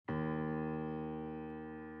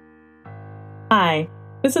Hi,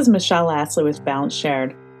 this is Michelle Astley with Balance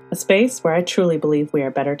Shared, a space where I truly believe we are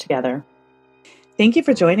better together. Thank you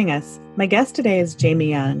for joining us. My guest today is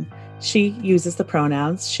Jamie Young. She uses the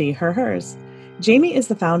pronouns she, her, hers. Jamie is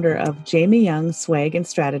the founder of Jamie Young Swag and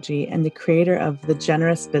Strategy and the creator of The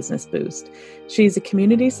Generous Business Boost. She's a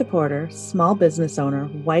community supporter, small business owner,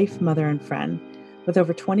 wife, mother, and friend. With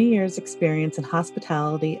over 20 years' experience in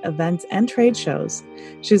hospitality, events, and trade shows,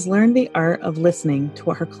 she's learned the art of listening to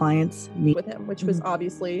what her clients need. With him, which was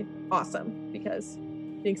obviously awesome because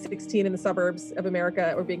being 16 in the suburbs of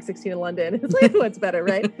America or being 16 in London is like, what's better,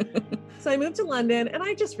 right? So I moved to London and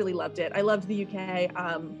I just really loved it. I loved the UK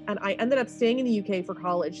and I ended up staying in the UK for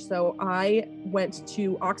college. So I went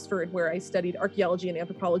to Oxford where I studied archaeology and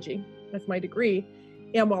anthropology as my degree.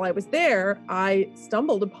 And while I was there, I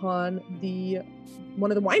stumbled upon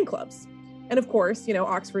one of the wine clubs. And of course, you know,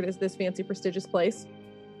 Oxford is this fancy, prestigious place.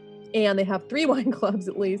 And they have 3 wine clubs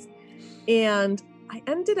at least. And I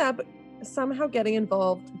ended up somehow getting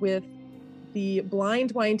involved with the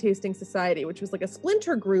Blind Wine Tasting Society, which was like a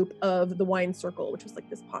splinter group of the Wine Circle, which was like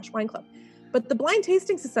this posh wine club. But the Blind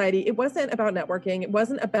Tasting Society, it wasn't about networking. It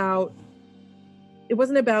wasn't about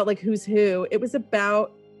like who's who. It was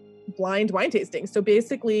about blind wine tasting. So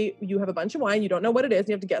basically you have a bunch of wine, you don't know what it is, and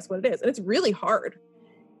you have to guess what it is. And it's really hard.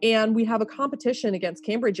 And we have a competition against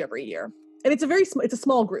Cambridge every year. And it's a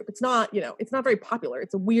small group. It's not, it's not very popular.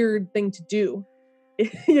 It's a weird thing to do.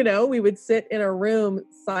 We would sit in a room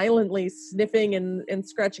silently sniffing and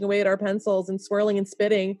scratching away at our pencils and swirling and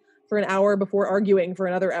spitting for an hour before arguing for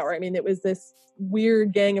another hour. I mean, it was this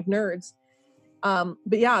weird gang of nerds.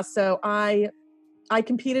 But yeah, so I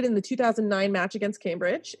competed in the 2009 match against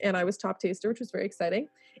Cambridge and I was top taster, which was very exciting.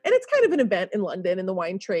 And it's kind of an event in London in the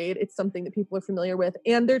wine trade. It's something that people are familiar with.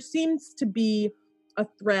 And there seems to be a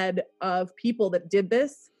thread of people that did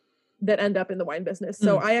this that end up in the wine business.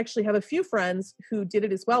 So I actually have a few friends who did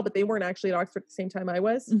it as well, but they weren't actually at Oxford at the same time I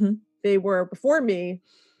was. Mm-hmm. They were before me,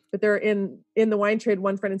 but they're in the wine trade,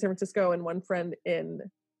 one friend in San Francisco and one friend in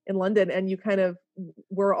London. And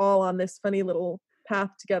we're all on this funny little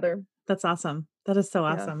path together. That's awesome. That is so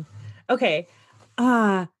awesome. Yeah. Okay.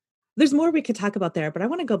 There's more we could talk about there, but I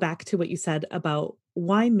want to go back to what you said about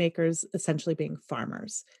winemakers essentially being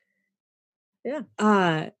farmers.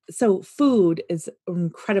 Yeah. So food is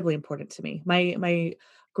incredibly important to me. My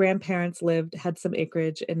grandparents had some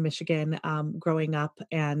acreage in Michigan, growing up,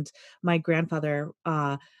 and my grandfather,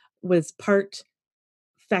 was part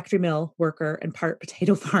factory mill worker and part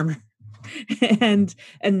potato farmer. and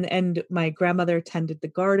my grandmother tended the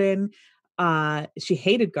garden. She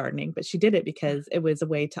hated gardening, but she did it because it was a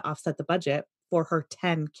way to offset the budget for her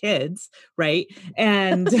 10 kids. Right.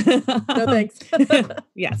 And no thanks.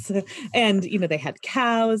 Yes. And, they had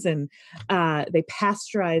cows and, they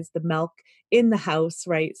pasteurized the milk in the house.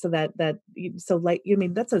 Right. So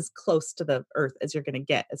that's as close to the earth as you're going to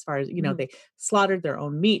get as far as, they slaughtered their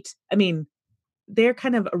own meat. I mean, they're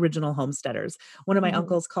kind of original homesteaders. One of my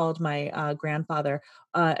uncles called my grandfather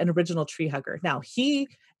an original tree hugger. Now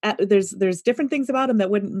there's different things about him that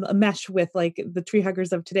wouldn't mesh with like the tree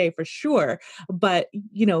huggers of today for sure. But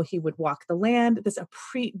he would walk the land. This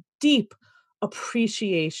deep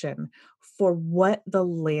appreciation for what the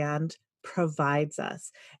land provides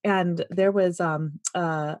us. And there was did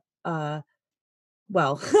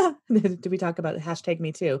we talk about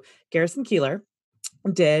 #MeToo? Garrison Keillor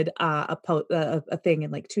did a thing in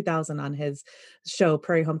like 2000 on his show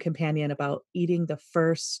Prairie Home Companion about eating the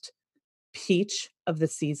first peach of the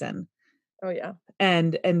season. Oh yeah.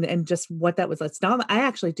 And just what that was like. Now I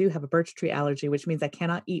actually do have a birch tree allergy, which means I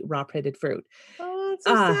cannot eat raw pitted fruit. Oh, it's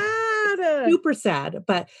so sad. Super sad.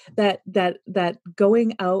 But that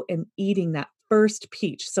going out and eating that first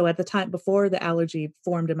peach. So at the time before the allergy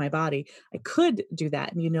formed in my body, I could do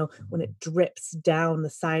that. And when it drips down the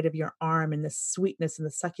side of your arm and the sweetness and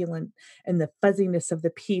the succulent and the fuzziness of the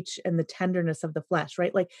peach and the tenderness of the flesh,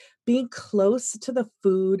 right? Like being close to the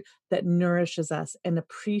food that nourishes us and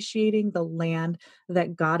appreciating the land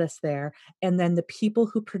that got us there. And then the people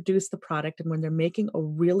who produce the product, and when they're making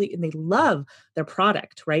and they love their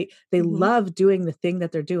product, right? They love doing the thing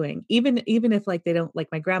that they're doing. Even if like they don't, like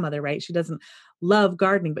my grandmother, right? She doesn't love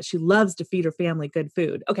gardening, but she loves to feed her family good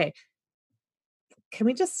food. Okay. Can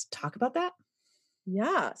we just talk about that?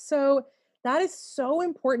 Yeah. So that is so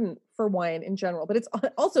important for wine in general, but it's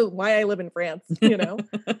also why I live in France,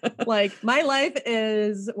 like my life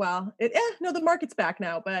is, the market's back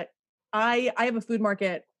now, but I have a food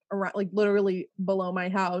market around, like literally below my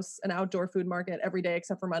house, an outdoor food market every day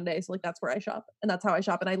except for Monday. So like, that's where I shop and that's how I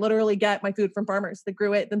shop. And I literally get my food from farmers that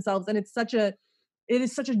grew it themselves. And it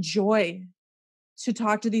is such a joy to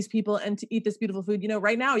talk to these people and to eat this beautiful food. You know,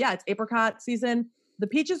 right now, yeah, it's apricot season. The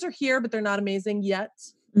peaches are here, but they're not amazing yet.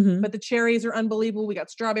 Mhm. But the cherries are unbelievable. We got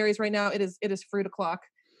strawberries right now. It is fruit o'clock.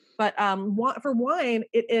 But for wine,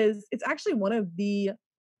 it's actually one of the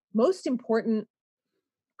most important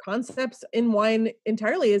concepts in wine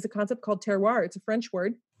entirely is a concept called terroir. It's a French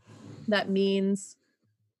word that means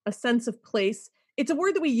a sense of place. It's a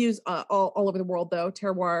word that we use all over the world, though,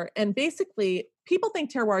 terroir. And basically, people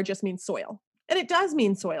think terroir just means soil. And it does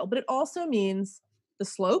mean soil, but it also means the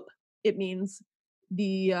slope. It means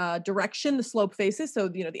the direction the slope faces. So,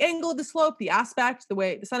 you know, the angle of the slope, the aspect, the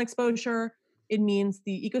way the sun exposure. It means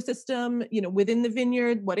the ecosystem, you know, within the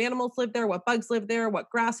vineyard, what animals live there, what bugs live there, what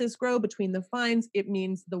grasses grow between the vines. It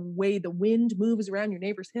means the way the wind moves around your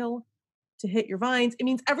neighbor's hill to hit your vines. It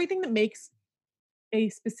means everything that makes a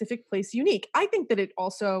specific place unique. I think that it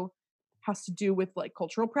also has to do with like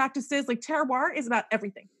cultural practices. Like terroir is about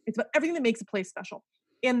everything. It's about everything that makes a place special.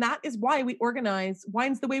 And that is why we organize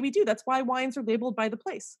wines the way we do. That's why wines are labeled by the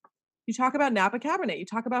place. You talk about Napa Cabernet, you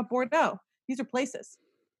talk about Bordeaux. These are places.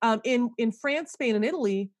 In France, Spain, and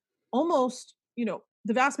Italy, almost, you know,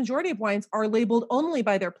 the vast majority of wines are labeled only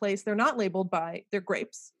by their place. They're not labeled by their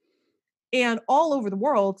grapes. And all over the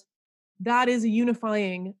world, that is a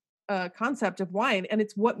unifying concept of wine, and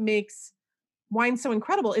it's what makes wine so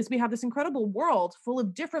incredible. Is we have this incredible world full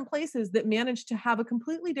of different places that manage to have a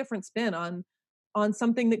completely different spin on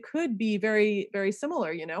something that could be very, very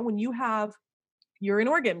similar. You know, when you're in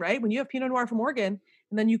Oregon, right? When you have Pinot Noir from Oregon,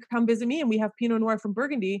 and then you come visit me, and we have Pinot Noir from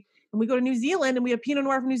Burgundy, and we go to New Zealand, and we have Pinot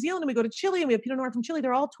Noir from New Zealand, and we go to Chile, and we have Pinot Noir from Chile.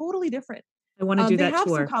 They're all totally different. I wanna do They that have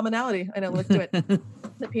some tour. commonality. I know, let's do it.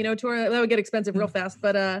 The Pinot tour that would get expensive real fast,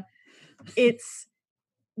 but it's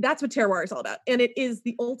that's what terroir is all about. And it is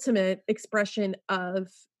the ultimate expression of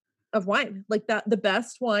wine. Like that the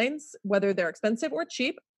best wines, whether they're expensive or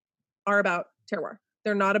cheap, are about terroir.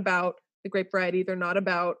 They're not about the grape variety. They're not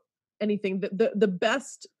about anything.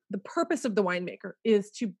 The purpose of the winemaker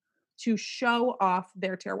is to show off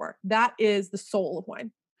their terroir. That is the soul of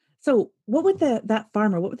wine. So, what would that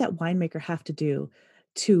farmer, what would that winemaker have to do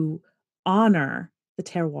to honor the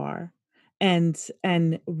terroir and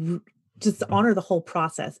just honor the whole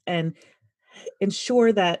process and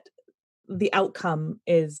ensure that the outcome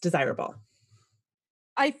is desirable?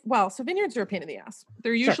 So vineyards are a pain in the ass.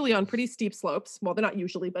 They're Sure. usually on pretty steep slopes. Well, they're not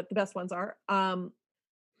usually, but the best ones are.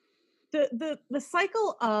 The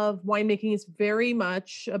cycle of winemaking is very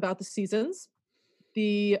much about the seasons.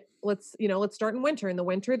 Let's start in winter. In the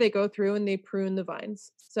winter, they go through and they prune the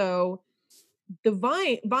vines. So the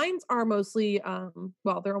vines are mostly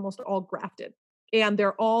they're almost all grafted, and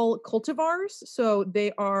they're all cultivars. So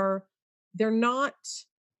they're not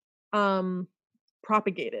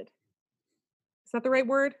propagated. Is that the right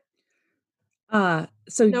word?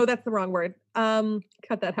 So No, that's the wrong word.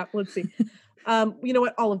 Cut that out. Let's see. You know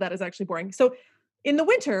what? All of that is actually boring. So in the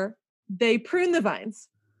winter, they prune the vines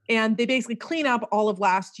and they basically clean up all of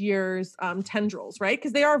last year's tendrils, right?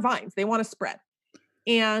 Because they are vines, they want to spread.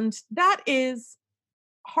 And that is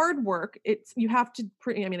hard work. You have to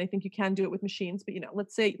I mean, I think you can do it with machines, but you know,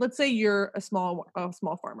 let's say you're a small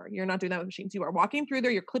farmer. You're not doing that with machines. You are walking through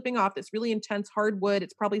there, you're clipping off this really intense hardwood.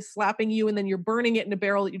 It's probably slapping you, and then you're burning it in a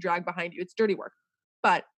barrel that you drag behind you. It's dirty work,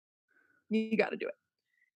 but you got to do it.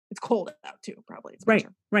 It's cold out too, probably. It's right,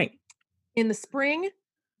 winter. right. In the spring,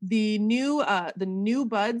 the new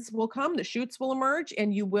buds will come, the shoots will emerge,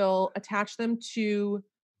 and you will attach them to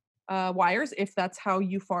wires if that's how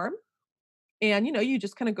you farm. And you know, you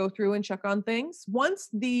just kind of go through and check on things. Once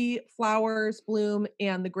the flowers bloom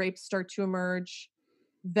and the grapes start to emerge,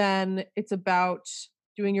 then it's about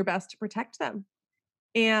doing your best to protect them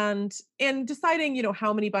and deciding, you know,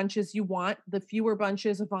 how many bunches you want. The fewer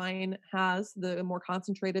bunches a vine has, the more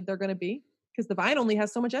concentrated they're going to be, because the vine only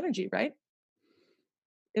has so much energy, right?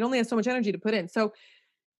 It only has so much energy to put in. So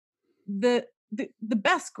the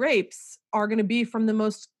best grapes are going to be from the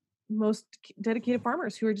most dedicated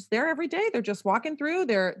farmers who are just there every day. They're just walking through,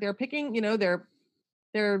 they're picking, you know,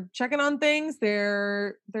 they're checking on things,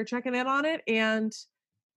 they're checking in on it. And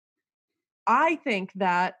I think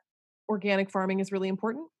that organic farming is really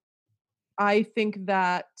important. I think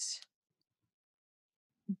that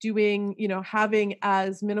having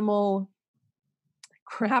as minimal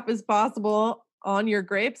crap as possible on your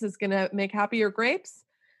grapes is going to make happier grapes.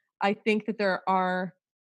 I think that there are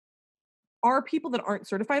people that aren't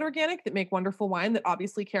certified organic that make wonderful wine that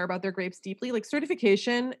obviously care about their grapes deeply. Like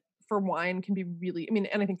certification for wine can be really, I mean,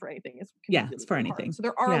 anything for anything can be Yeah, it's really, for really hard. anything. So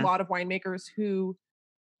there are a Yeah. lot of winemakers who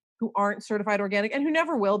aren't certified organic and who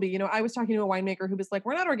never will be. You know, I was talking to a winemaker who was like,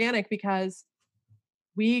 we're not organic because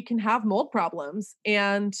we can have mold problems.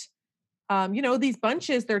 And these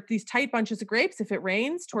bunches, they're these tight bunches of grapes. If it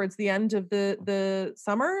rains towards the end of the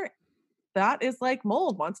summer, that is like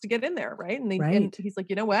mold wants to get in there, right? And Right. he's like,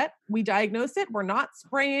 you know what? We diagnose it. We're not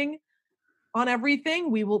spraying on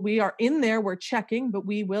everything. We are in there. We're checking, but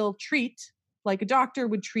we will treat like a doctor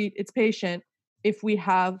would treat its patient if we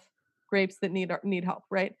have grapes that need help,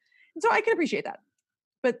 right? And so I can appreciate that.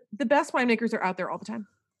 But the best winemakers are out there all the time,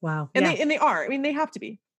 Wow. and Yeah. they are. I mean, they have to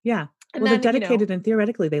be. Yeah. And Well, then they're dedicated and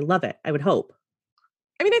theoretically they love it, I would hope.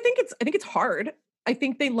 I mean, I think it's hard. I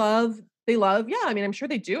think they love, yeah, I mean, I'm sure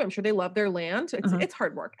they do. I'm sure they love their land. It's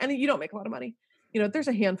hard work. And you don't make a lot of money. There's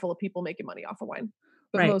a handful of people making money off of wine,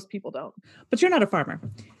 but Right. most people don't. But you're not a farmer.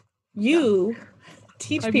 You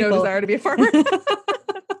teach I have people. no desire to be a farmer.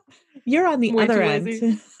 You're on the Way other too end.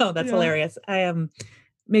 lazy. Oh, that's Yeah. hilarious. I am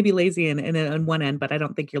maybe lazy in one end, but I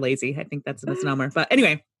don't think you're lazy. I think that's a misnomer. But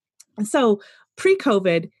anyway, so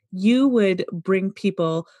pre-COVID, you would bring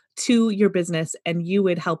people to your business and you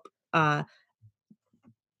would help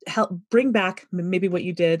bring back maybe what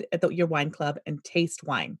you did at your wine club and taste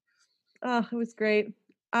wine. Oh, it was great.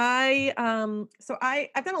 I've done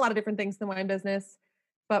a lot of different things in the wine business,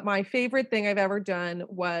 but my favorite thing I've ever done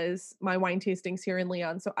was my wine tastings here in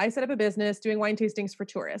Leon. So I set up a business doing wine tastings for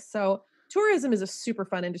tourists. So tourism is a super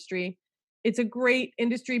fun industry. It's a great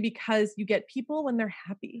industry because you get people when they're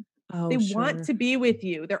happy. Oh, They sure. want to be with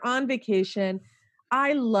you. They're on vacation.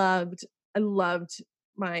 I loved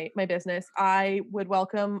my business. I would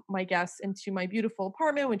welcome my guests into my beautiful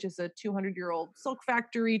apartment, which is a 200-year-old silk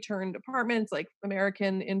factory turned apartment. It's like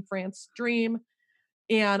American in France dream.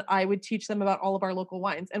 And I would teach them about all of our local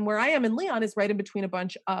wines. And where I am in Leon is right in between a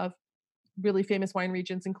bunch of really famous wine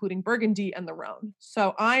regions, including Burgundy and the Rhone.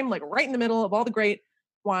 So I'm like right in the middle of all the great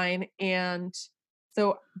wine. And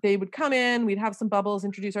so they would come in, we'd have some bubbles,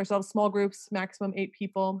 introduce ourselves, small groups, maximum 8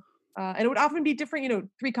 people. And it would often be different,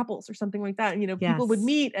 3 couples or something like that. People would Yes.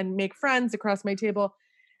 meet and make friends across my table.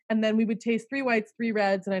 And then we would taste 3 whites, 3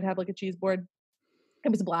 reds, and I'd have like a cheese board. It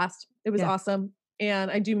was a blast. It was Yeah. awesome. And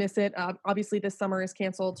I do miss it. Obviously this summer is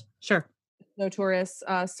canceled. Sure. No tourists.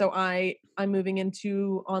 So I'm moving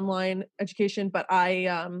into online education, but I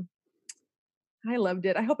loved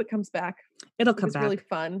it. I hope it comes back. It'll It come was back. really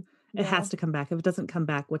fun. It has to come back. If it doesn't come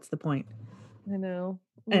back, what's the point? I know.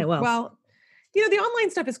 Well. Well, the online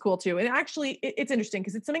stuff is cool too. And actually it's interesting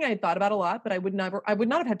because it's something I had thought about a lot, but I would not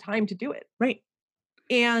have had time to do it. Right.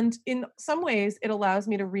 And in some ways it allows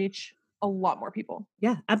me to reach a lot more people.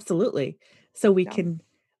 Yeah, absolutely. So we can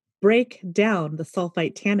break down the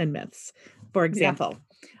sulfite tannin myths, for example.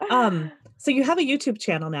 So you have a YouTube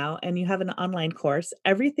channel now and you have an online course,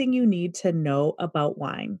 Everything You Need to Know About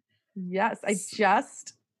Wine. Yes, I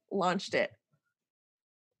just launched it.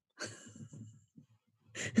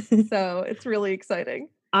 So it's really exciting.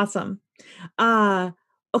 Awesome.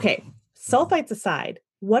 Okay. Sulfites aside,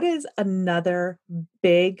 what is another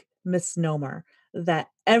big misnomer that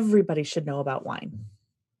everybody should know about wine?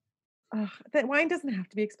 That wine doesn't have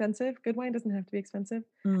to be expensive. Good wine doesn't have to be expensive.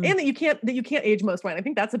 Mm. And that you can't age most wine. I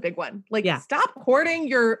think that's a big one. Like, Yeah. Stop hoarding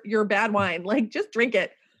your bad wine. Like, just drink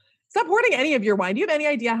it. Stop hoarding any of your wine. Do you have any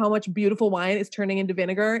idea how much beautiful wine is turning into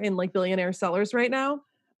vinegar in like billionaire cellars right now?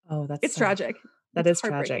 Oh, It's tragic. That It's is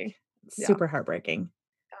tragic. Yeah. Super heartbreaking.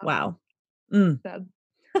 Yeah. Wow. Sad.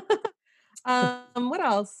 What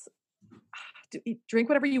else? Drink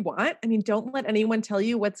whatever you want. I mean, don't let anyone tell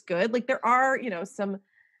you what's good. Like there are, some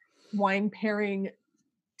wine pairing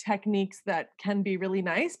techniques that can be really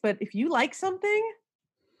nice, but if you like something,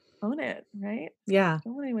 own it, right? Yeah.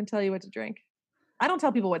 Don't let anyone tell you what to drink. I don't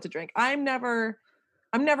tell people what to drink. I'm never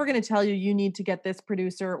going to tell you need to get this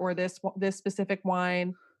producer or this specific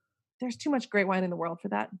wine. There's too much great wine in the world for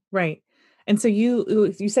that. Right. And so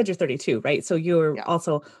you said you're 32, right? So you're Yeah.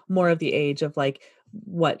 also more of the age of like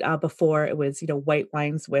what before it was, white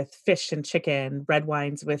wines with fish and chicken, red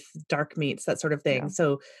wines with dark meats, that sort of thing. Yeah.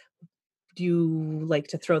 So do you like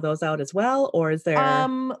to throw those out as well? Or is there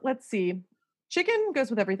Let's see. Chicken goes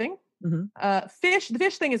with everything. Mhm. Fish, the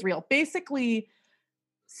fish thing is real. Basically,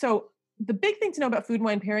 so the big thing to know about food and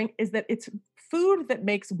wine pairing is that it's food that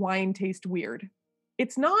makes wine taste weird.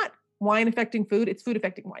 It's not wine affecting food, it's food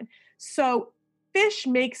affecting wine. So fish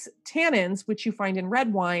makes tannins, which you find in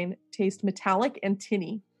red wine, taste metallic and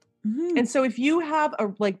tinny. Mhm. And so if you have a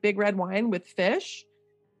big red wine with fish,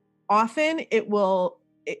 often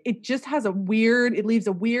it just has it leaves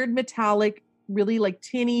a weird metallic, really like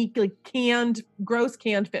tinny, like gross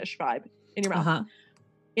canned fish vibe in your mouth. Uh-huh.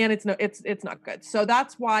 And it's not good. So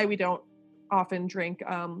that's why we don't often drink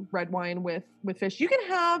red wine with fish. You can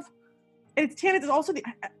have, it's tannins is also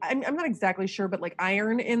I'm not exactly sure, but like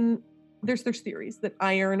iron in there's theories that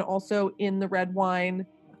iron also in the red wine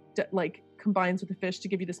like combines with the fish to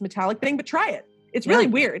give you this metallic thing, but try it. It's really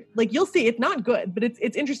weird. Like you'll see, it's not good, but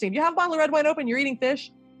it's interesting. If you have a bottle of red wine open, you're eating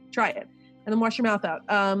fish, try it. And then wash your mouth out.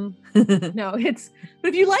 No, but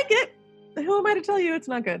if you like it, who am I to tell you it's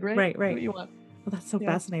not good, right? Right. Do what you want. Well, that's so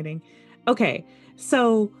fascinating. Okay.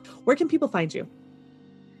 So where can people find you?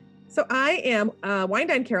 So I am Wine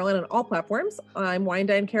Dine Caroline on all platforms. I'm Wine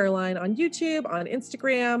Dine Caroline on YouTube, on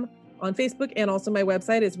Instagram, on Facebook, and also my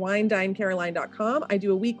website is winedinecaroline.com. I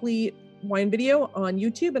do a weekly wine video on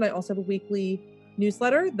YouTube, and I also have a weekly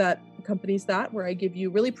newsletter that accompanies that, where I give you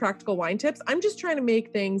really practical wine tips. I'm just trying to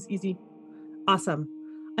make things easy. Awesome.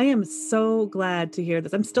 I am so glad to hear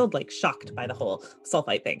this. I'm still like shocked by the whole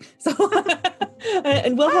sulfite thing. So,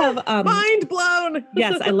 and we'll have mind blown.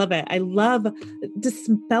 Yes, I love it. I love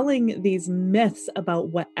dispelling these myths about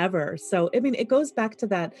whatever. So, I mean, it goes back to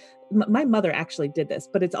that. My mother actually did this,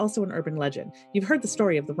 but it's also an urban legend. You've heard the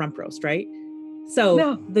story of the rump roast, right?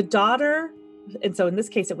 So the daughter, and so in this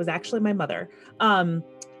case, it was actually my mother,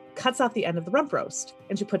 cuts off the end of the rump roast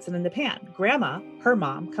and she puts it in the pan. Grandma, her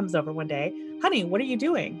mom, comes over one day. Honey, what are you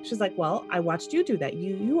doing? She's like, well, I watched you do that.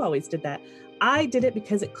 You always did that. I did it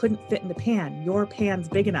because it couldn't fit in the pan. Your pan's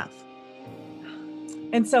big enough.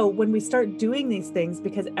 And so when we start doing these things,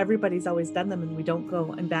 because everybody's always done them and we don't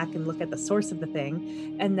go and back and look at the source of the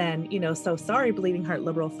thing. And then, so sorry, bleeding heart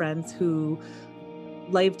liberal friends who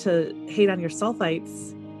live to hate on your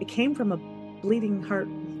sulfites. It came from a bleeding heart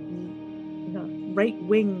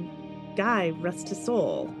right-wing guy, rest his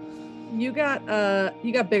soul. You got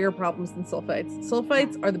bigger problems than sulfites.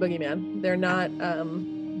 Sulfites are the boogeyman. They're not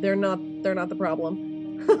the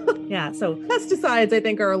problem. Yeah. So pesticides, I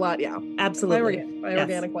think, are a lot. Yeah, absolutely. By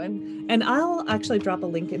organic wine. And I'll actually drop a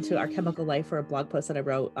link into our Chemical Life for a blog post that I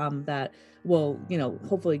wrote that will,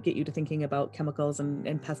 hopefully get you to thinking about chemicals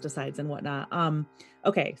and pesticides and whatnot.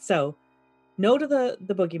 Okay. So no to the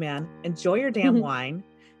boogeyman, enjoy your damn wine.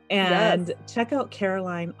 And check out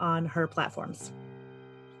Caroline on her platforms.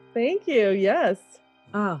 Thank you. Yes.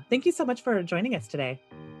 Oh, thank you so much for joining us today.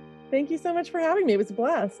 Thank you so much for having me. It was a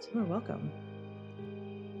blast. You're welcome.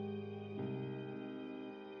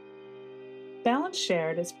 Balance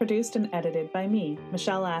Shared is produced and edited by me,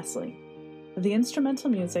 Michelle Astley. The instrumental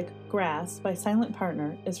music, Grass, by Silent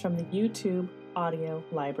Partner, is from the YouTube Audio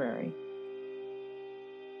Library.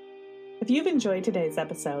 If you've enjoyed today's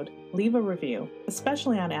episode, leave a review,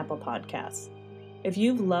 especially on Apple Podcasts. If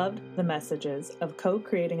you've loved the messages of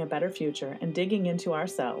co-creating a better future and digging into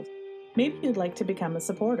ourselves, maybe you'd like to become a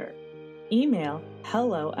supporter. Email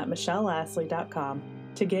hello@michelleastley.com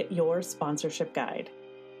to get your sponsorship guide.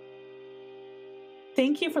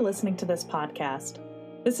 Thank you for listening to this podcast.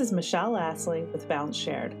 This is Michelle Astley with Balance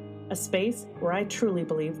Shared, a space where I truly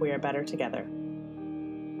believe we are better together.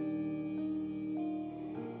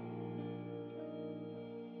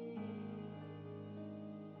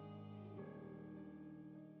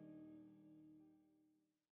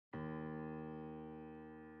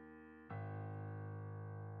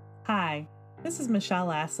 Hi, this is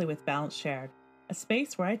Michelle Astley with Balance Shared, a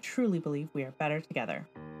space where I truly believe we are better together.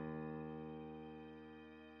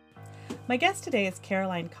 My guest today is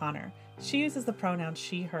Caroline Connor. She uses the pronouns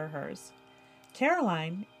she, her, hers.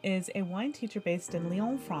 Caroline is a wine teacher based in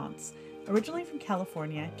Lyon, France. Originally from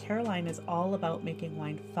California, Caroline is all about making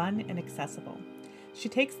wine fun and accessible. She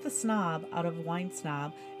takes the snob out of wine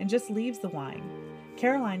snob and just leaves the wine.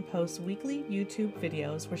 Caroline posts weekly YouTube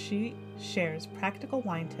videos where she shares practical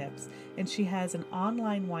wine tips, and she has an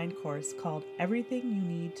online wine course called Everything You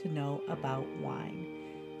Need to Know About Wine.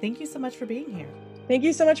 Thank you so much for being here. Thank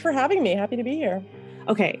you so much for having me. Happy to be here.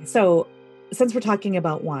 Okay, so since we're talking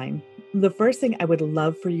about wine, the first thing I would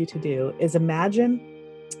love for you to do is imagine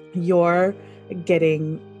you're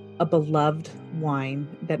getting a beloved wine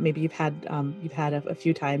that maybe you've had a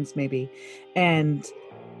few times maybe, and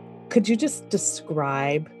could you just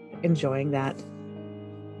describe enjoying that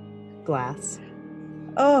glass?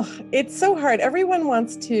 Oh, it's so hard. Everyone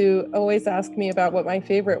wants to always ask me about what my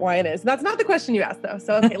favorite wine is. That's not the question you asked though.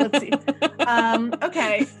 So, okay, let's see.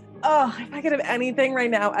 Okay. Oh, if I could have anything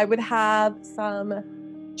right now, I would have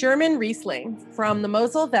some German Riesling from the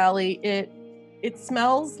Mosel Valley. It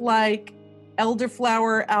smells like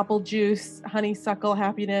elderflower, apple juice, honeysuckle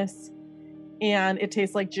happiness, and it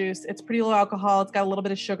tastes like juice. It's pretty low alcohol. It's got a little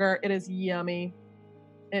bit of sugar. It is yummy.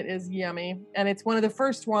 It is yummy. And it's one of the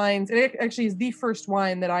first wines. It actually is the first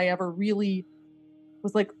wine that I ever really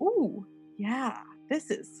was like, ooh, yeah,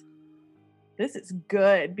 this is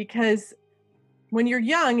good. Because when you're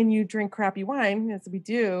young and you drink crappy wine, as we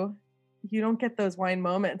do, you don't get those wine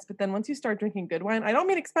moments. But then once you start drinking good wine, I don't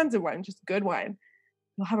mean expensive wine, just good wine.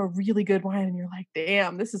 You'll have a really good wine and you're like,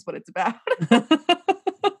 damn, this is what it's about.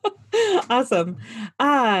 Awesome.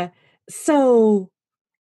 Uh, so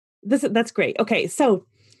that's great. Okay, so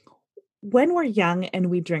when we're young and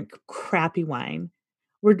we drink crappy wine,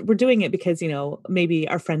 we're doing it because, maybe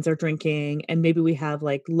our friends are drinking and maybe we have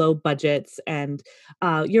like low budgets and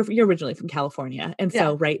you're originally from California. And Yeah.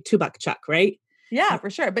 so, right, $2 Chuck, right? Yeah,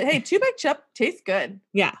 for sure. But hey, 2-Buck Chuck tastes good.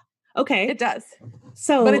 Yeah. Okay. It does.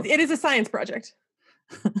 So But it is a science project.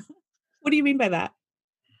 what do you mean by that?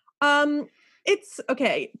 It's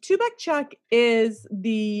okay. 2-Buck Chuck is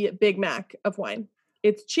the Big Mac of wine.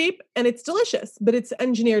 It's cheap and it's delicious, but it's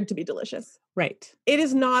engineered to be delicious. Right. It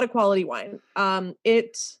is not a quality wine.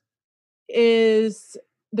 It is,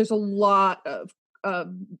 there's a lot of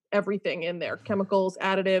everything in there: chemicals,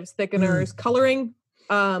 additives, thickeners, coloring.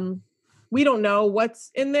 We don't know what's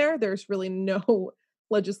in there. There's really no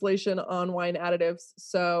legislation on wine additives.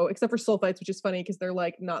 So, except for sulfites, which is funny because they're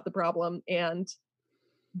like not the problem. And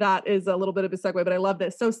that is a little bit of a segue, but I love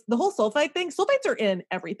this. So the whole sulfite thing, sulfites are in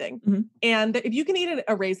everything. Mhm. And if you can eat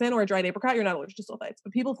a raisin or a dried apricot, you're not allergic to sulfites.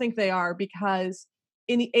 But people think they are because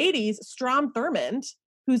in the 80s, Strom Thurmond,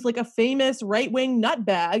 who's like a famous right-wing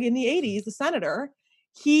nutbag in the 80s, the senator,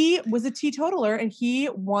 he was a teetotaler and he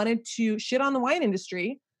wanted to shit on the wine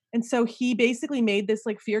industry. And so he basically made this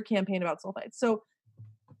like fear campaign about sulfites. So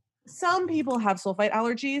some people have sulfite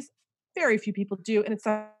allergies. Very few people do. And it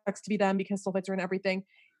sucks to be them because sulfites are in everything.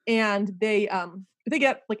 And they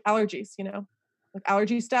get like allergies, like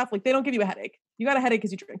allergy stuff. Like they don't give you a headache. You got a headache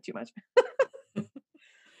because you drink too much.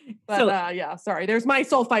 But yeah, sorry. There's my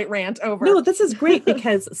sulfite rant over. No, this is great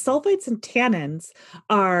because sulfites and tannins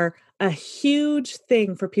are a huge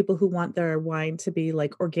thing for people who want their wine to be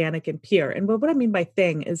like organic and pure. And what I mean by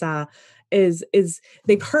thing is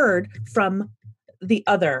they've heard from the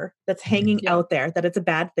other that's hanging out there that it's a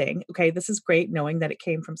bad thing. Okay, this is great knowing that it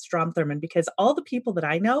came from Strom Thurmond because all the people that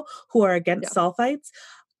I know who are against sulfites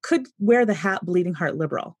could wear the hat bleeding heart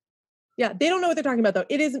liberal. Yeah, they don't know what they're talking about though.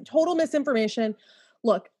 It is total misinformation.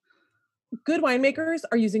 Look, good winemakers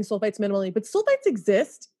are using sulfites minimally, but sulfites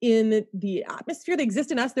exist in the atmosphere. They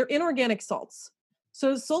exist in us. They're inorganic salts.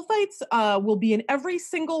 So sulfites will be in every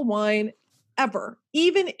single wine ever,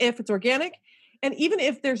 even if it's organic. And even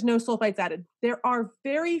if there's no sulfites added, there are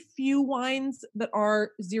very few wines that are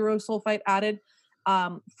zero sulfite added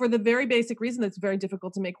for the very basic reason that it's very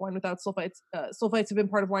difficult to make wine without sulfites. Sulfites have been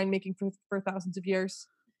part of winemaking for thousands of years.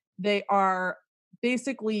 They are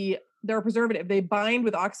basically, they're a preservative. They bind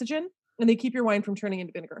with oxygen and they keep your wine from turning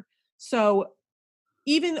into vinegar. So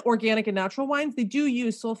even organic and natural wines, they do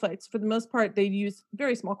use sulfites. For the most part, they use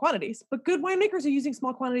very small quantities, but good winemakers are using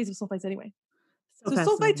small quantities of sulfites anyway. So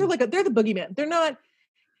sulfites are they're the boogeyman. They're not,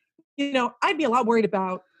 I'd be a lot worried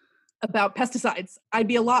about pesticides. I'd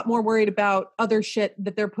be a lot more worried about other shit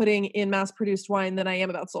that they're putting in mass-produced wine than I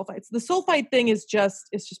am about sulfites. The sulfite thing is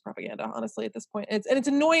it's just propaganda, honestly, at this point. It's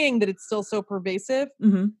annoying that it's still so pervasive.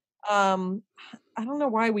 Mm-hmm. I don't know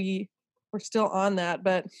why we're still on that,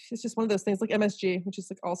 but it's just one of those things like MSG, which is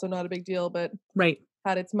like also not a big deal, but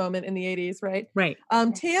had its moment in the 80s, right? Right.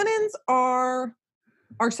 Tannins are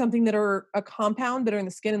something that are a compound that are in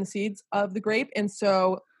the skin and the seeds of the grape. And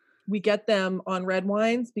so we get them on red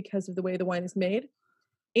wines because of the way the wine is made.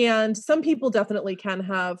 And some people definitely can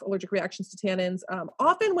have allergic reactions to tannins.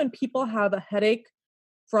 Often when people have a headache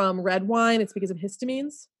from red wine, it's because of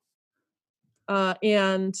histamines.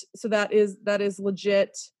 And so that is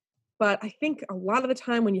legit. But I think a lot of the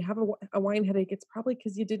time when you have a wine headache, it's probably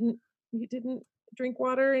because you didn't drink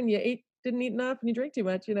water and you didn't eat enough and you drank too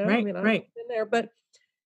much, Right, I mean, I'm right. in there, but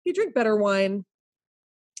you drink better wine,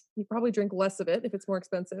 you probably drink less of it if it's more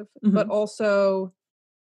expensive, but also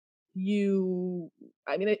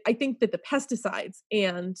I think that the pesticides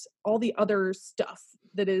and all the other stuff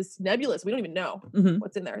that is nebulous, we don't even know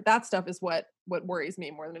what's in there. That stuff is what worries me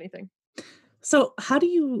more than anything. So how do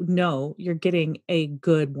you know you're getting a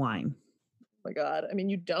good wine? Oh my God. I mean,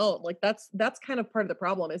 you don't. Like that's kind of part of the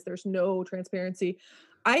problem is there's no transparency.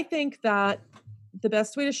 I think that the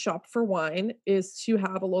best way to shop for wine is to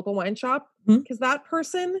have a local wine shop because that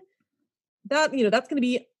person that's going to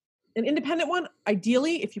be an independent one.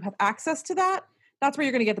 Ideally, if you have access to that, that's where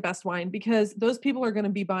you're going to get the best wine because those people are going to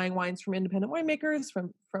be buying wines from independent winemakers,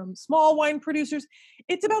 from small wine producers.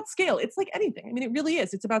 It's about scale. It's like anything. I mean, it really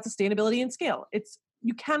is. It's about sustainability and scale.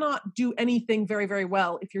 You cannot do anything very, very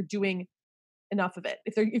well if you're doing enough of it.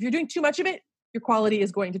 If you're doing too much of it, your quality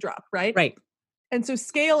is going to drop, right? Right. And so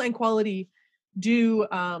scale and quality do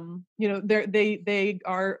they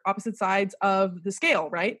are opposite sides of the scale,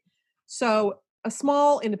 right? So a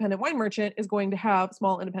small independent wine merchant is going to have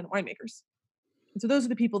small independent winemakers. And so those are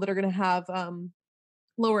the people that are going to have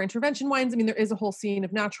lower intervention wines. I mean, there is a whole scene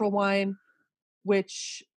of natural wine,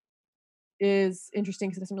 which is interesting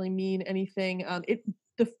because it doesn't really mean anything.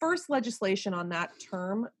 The first legislation on that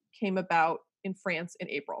term came about in France in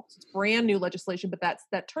April. So it's brand new legislation, but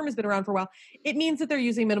that term has been around for a while. It means that they're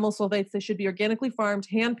using minimal sulfates. They should be organically farmed,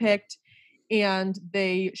 hand-picked, and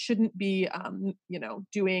they shouldn't be,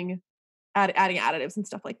 doing adding additives and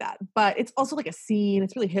stuff like that. But it's also like a scene.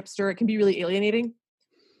 It's really hipster. It can be really alienating.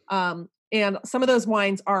 And some of those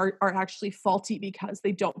wines are actually faulty because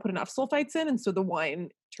they don't put enough sulfites in, and so the wine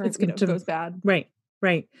goes bad.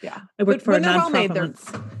 Right. Yeah. I worked for a nonprofit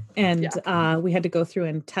once, and we had to go through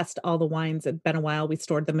and test all the wines. It'd been a while. We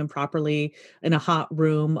stored them improperly in a hot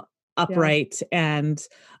room, upright, and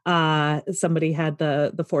somebody had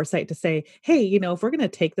the foresight to say, hey, if we're going to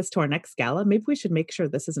take this to our next gala, maybe we should make sure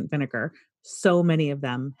this isn't vinegar. So many of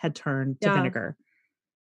them had turned to vinegar.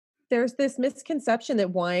 There's this misconception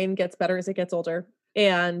that wine gets better as it gets older,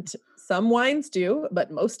 and some wines do, but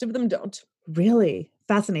most of them don't. Really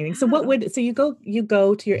fascinating. So you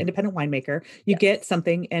go to your independent winemaker, you get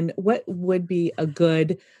something, and what would be a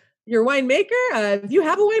good... Your winemaker, if you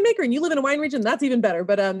have a winemaker and you live in a wine region, that's even better.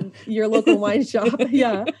 But your local wine shop,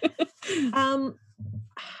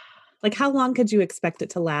 like how long could you expect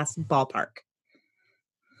it to last, ballpark?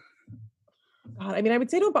 God, I mean, I would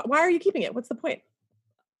say no, but why are you keeping it? What's the point?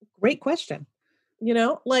 Great question.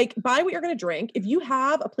 Like buy what you're going to drink. If you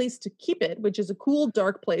have a place to keep it, which is a cool,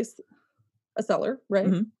 dark place, a cellar, right?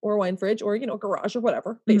 Mm-hmm. Or a wine fridge, or, a garage or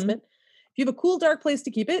whatever, basement. Mm-hmm. If you have a cool, dark place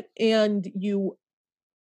to keep it and you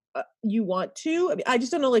want to, I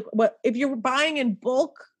just don't know, like what, if you're buying in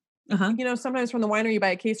bulk, sometimes from the winery, you buy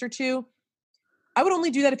a case or two. I would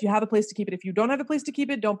only do that if you have a place to keep it. If you don't have a place to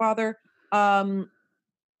keep it, don't bother.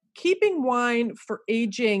 Keeping wine for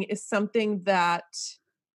aging is something that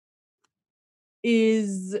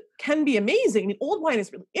can be amazing. I mean, old wine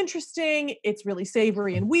is really interesting. It's really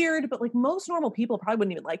savory and weird, but like most normal people probably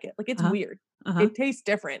wouldn't even like it. Like it's weird. It tastes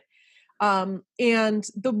different. And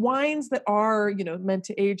the wines that are, meant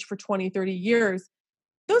to age for 20, 30 years,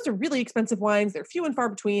 those are really expensive wines. They're few and far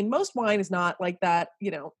between. Most wine is not like that.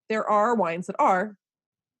 There are wines that are,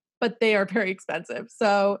 but they are very expensive.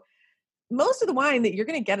 So most of the wine that you're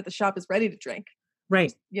going to get at the shop is ready to drink.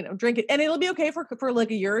 Right. Just, drink it. And it'll be okay for like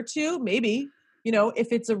a year or two, maybe.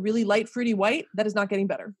 If it's a really light fruity white, that is not getting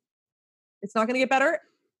better. It's not going to get better.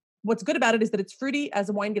 What's good about it is that it's fruity. As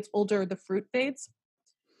the wine gets older, the fruit fades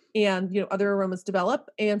and, other aromas develop.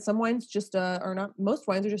 And some wines just are not, most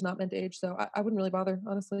wines are just not meant to age. So I wouldn't really bother,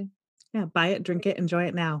 honestly. Yeah. Buy it, drink it, enjoy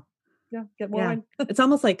it now. Yeah. Get more wine. It's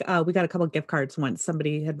almost like we got a couple of gift cards once.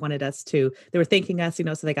 Somebody had wanted us to, they were thanking us,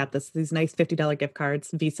 so they got these nice $50 gift cards,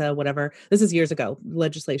 Visa, whatever. This is years ago.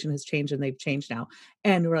 Legislation has changed and they've changed now.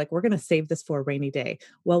 And we're like, we're going to save this for a rainy day.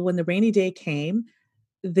 Well, when the rainy day came,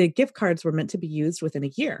 the gift cards were meant to be used within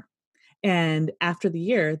a year. And after the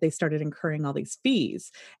year, they started incurring all these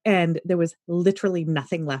fees, and there was literally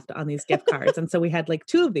nothing left on these gift cards. And so we had like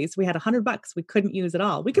 2 of these. We had $100. We couldn't use it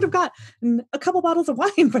all. We could have got a couple bottles of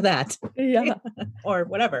wine for that. Yeah. Or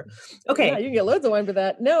whatever. Okay. Yeah, you can get loads of wine for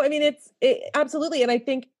that. No, I mean, it absolutely. And I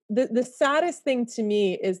think the saddest thing to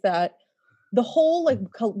me is that the whole like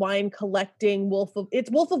wine collecting Wolf of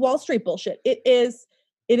Wall Street bullshit. It is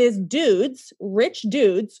dudes, rich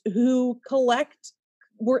dudes who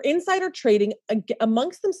were insider trading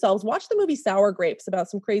amongst themselves. Watch the movie Sour Grapes about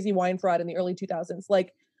some crazy wine fraud in the early 2000s.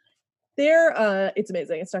 Like it's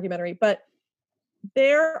amazing. It's a documentary, but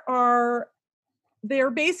there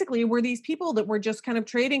basically were these people that were just kind of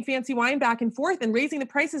trading fancy wine back and forth and raising the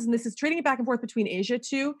prices. And this is trading it back and forth between Asia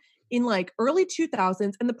too in like early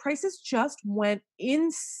 2000s. And the prices just went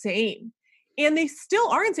insane. And they still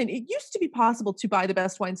are insane. It used to be possible to buy the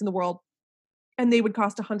best wines in the world and they would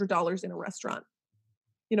cost $100 in a restaurant.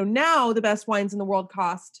 Now the best wines in the world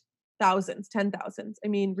cost thousands, 10,000s. I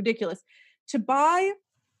mean, ridiculous. To buy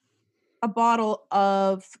a bottle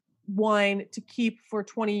of wine to keep for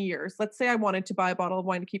 20 years, let's say I wanted to buy a bottle of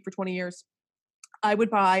wine to keep for 20 years, I would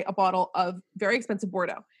buy a bottle of very expensive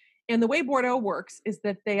Bordeaux. And the way Bordeaux works is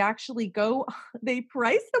that they actually they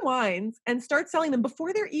price the wines and start selling them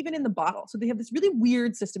before they're even in the bottle. So they have this really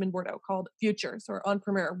weird system in Bordeaux called futures or en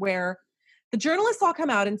primeur, where the journalists all come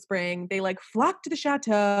out in spring. They like flock to the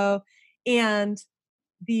chateau, and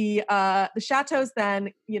the chateaus then,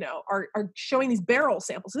 are showing these barrel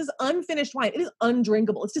samples. This is unfinished wine. It is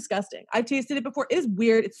undrinkable. It's disgusting. I've tasted it before. It is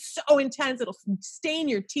weird. It's so intense. It'll stain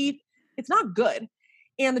your teeth. It's not good.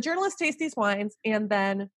 And the journalists taste these wines, and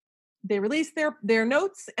then they release their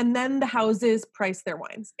notes, and then the houses price their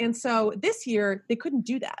wines. And so this year they couldn't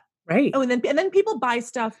do that. Right. Oh, and then people buy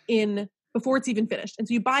stuff before it's even finished. And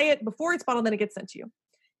so you buy it before it's bottled, then it gets sent to you.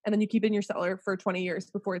 And then you keep it in your cellar for 20 years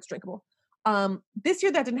before it's drinkable. This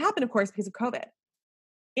year that didn't happen, of course, because of COVID.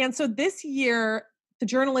 And so this year, the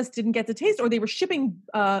journalists didn't get to taste, or they were shipping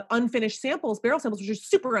unfinished samples, barrel samples, which are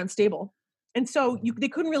super unstable. And so they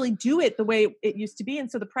couldn't really do it the way it used to be.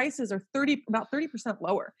 And so the prices are about 30%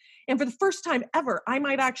 lower. And for the first time ever, I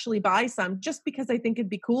might actually buy some just because I think it'd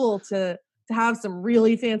be cool to have some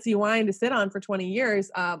really fancy wine to sit on for 20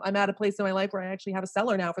 years. I'm at a place in my life where I actually have a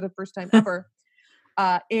cellar now for the first time ever.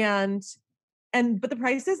 But the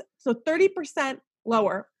prices, so 30%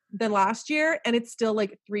 lower than last year. And it's still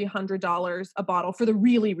like $300 a bottle for the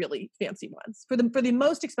really, really fancy ones. For the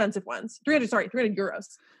most expensive ones, 300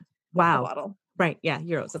 euros. Wow. A bottle. Right. Yeah.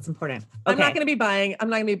 Euros. That's important. Okay. I'm not going to be buying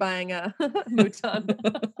a Mouton.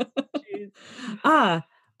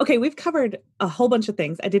 Okay. We've covered a whole bunch of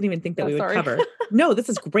things I didn't even think that we would cover. No, this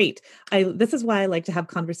is great. This is why I like to have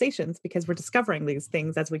conversations, because we're discovering these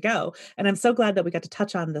things as we go. And I'm so glad that we got to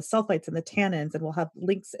touch on the sulfites and the tannins, and we'll have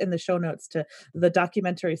links in the show notes to the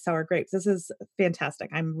documentary Sour Grapes. This is fantastic.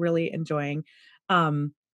 I'm really enjoying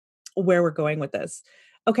where we're going with this.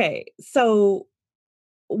 Okay. So,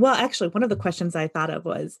 well, actually, one of the questions I thought of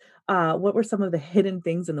was, what were some of the hidden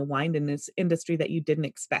things in the wine industry that you didn't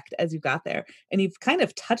expect as you got there? And you've kind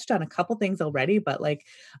of touched on a couple things already, but like,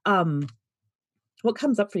 what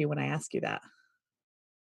comes up for you when I ask you that?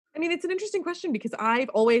 I mean, it's an interesting question because I've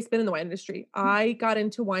always been in the wine industry. I got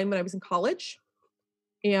into wine when I was in college,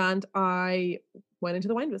 and I went into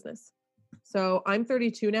the wine business. So I'm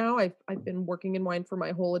 32 now. I've been working in wine for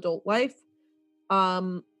my whole adult life.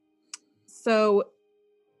 So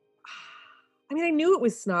I mean, I knew it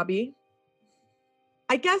was snobby.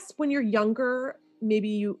 I guess when you're younger,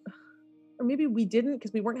 maybe we didn't,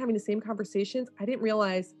 because we weren't having the same conversations. I didn't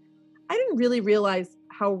really realize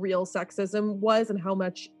how real sexism was and how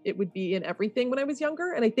much it would be in everything when I was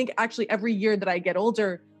younger. And I think actually every year that I get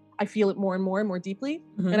older, I feel it more and more and more deeply.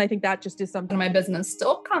 Mm-hmm. And I think that just is something. My business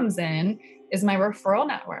still comes in is my referral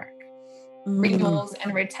network, renewals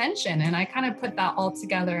and retention. And I kind of put that all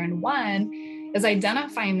together in one, is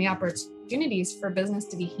identifying the opportunities for business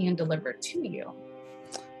to be hand delivered to you.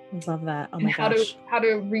 I love that. Oh my gosh. How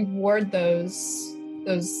to reward those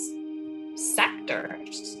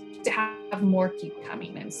sectors to have more keep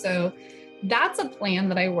coming. And so that's a plan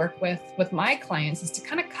that I work with my clients, is to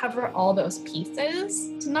kind of cover all those pieces,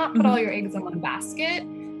 to not put all your eggs in one basket,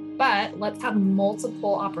 but let's have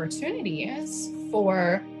multiple opportunities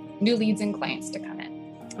for new leads and clients to come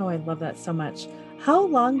in. Oh, I love that so much. How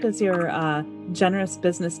long does your Generous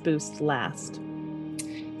Business Boost last?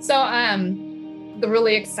 So the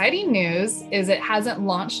really exciting news is it hasn't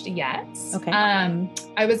launched yet. Okay.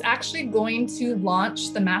 I was actually going to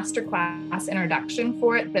launch the masterclass introduction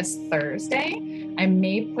for it this Thursday. I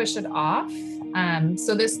may push it off.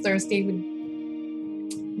 So this Thursday would,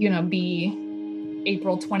 be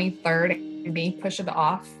April 23rd. I may push it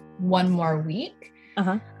off one more week.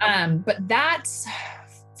 But that's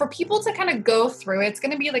for people to kind of go through. It's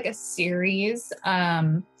going to be like a series,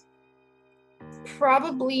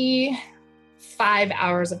 probably 5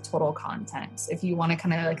 hours of total content, if you want to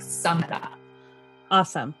kind of like sum it up.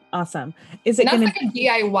 Awesome. Is it going to be a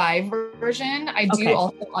DIY version? I do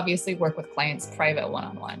also obviously work with clients private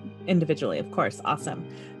one-on-one. Individually, of course. Awesome.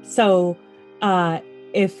 So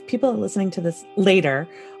if people are listening to this later,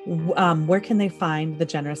 where can they find the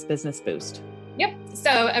Generous Business Boost? Yep.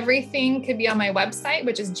 So everything could be on my website,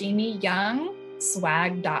 which is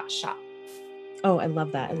jamieyoungswag.shop. Oh, I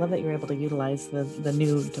love that. I love that you're able to utilize the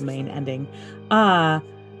new domain ending. And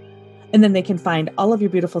then they can find all of your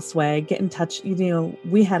beautiful swag, get in touch.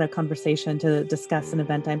 We had a conversation to discuss an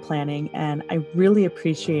event I'm planning, and I really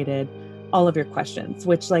appreciated all of your questions,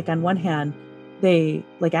 which like on one hand, they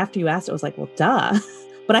like after you asked, it was like, well, duh.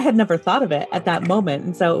 But I had never thought of it at that moment.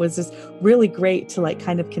 And so it was just really great to like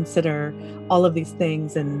kind of consider all of these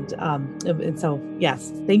things. And so,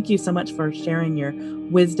 yes, thank you so much for sharing your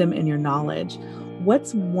wisdom and your knowledge.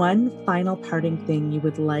 What's one final parting thing you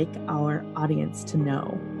would like our audience to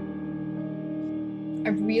know? I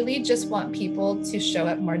really just want people to show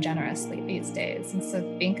up more generously these days. And so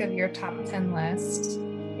think of your top 10 list,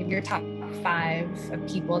 of your top 5 of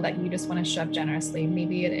people that you just want to show up generously.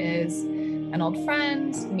 Maybe it is an old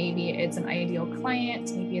friend, maybe it's an ideal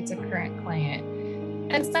client, maybe it's a current client,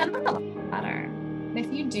 and send them a letter. And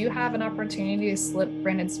if you do have an opportunity to slip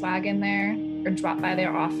branded swag in there or drop by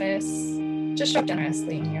their office, just show up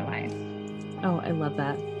generously in your life. Oh, I love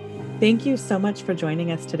that. Thank you so much for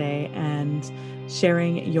joining us today and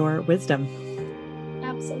sharing your wisdom.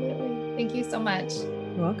 Absolutely. Thank you so much.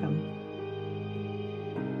 You're welcome.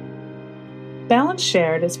 Balance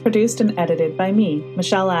Shared is produced and edited by me,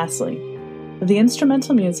 Michelle Astley. The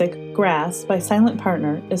instrumental music Grass by Silent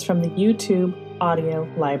Partner is from the YouTube Audio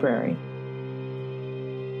Library.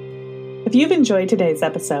 If you've enjoyed today's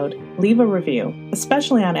episode, leave a review,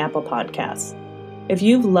 especially on Apple Podcasts. If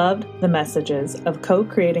you've loved the messages of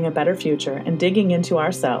co-creating a better future and digging into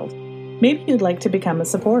ourselves, maybe you'd like to become a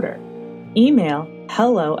supporter. Email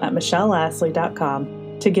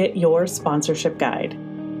hello@michellelassley.com to get your sponsorship guide.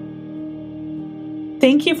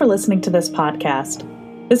 Thank you for listening to this podcast.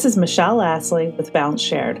 This is Michelle Astley with Balance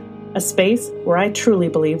Shared, a space where I truly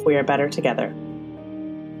believe we are better together.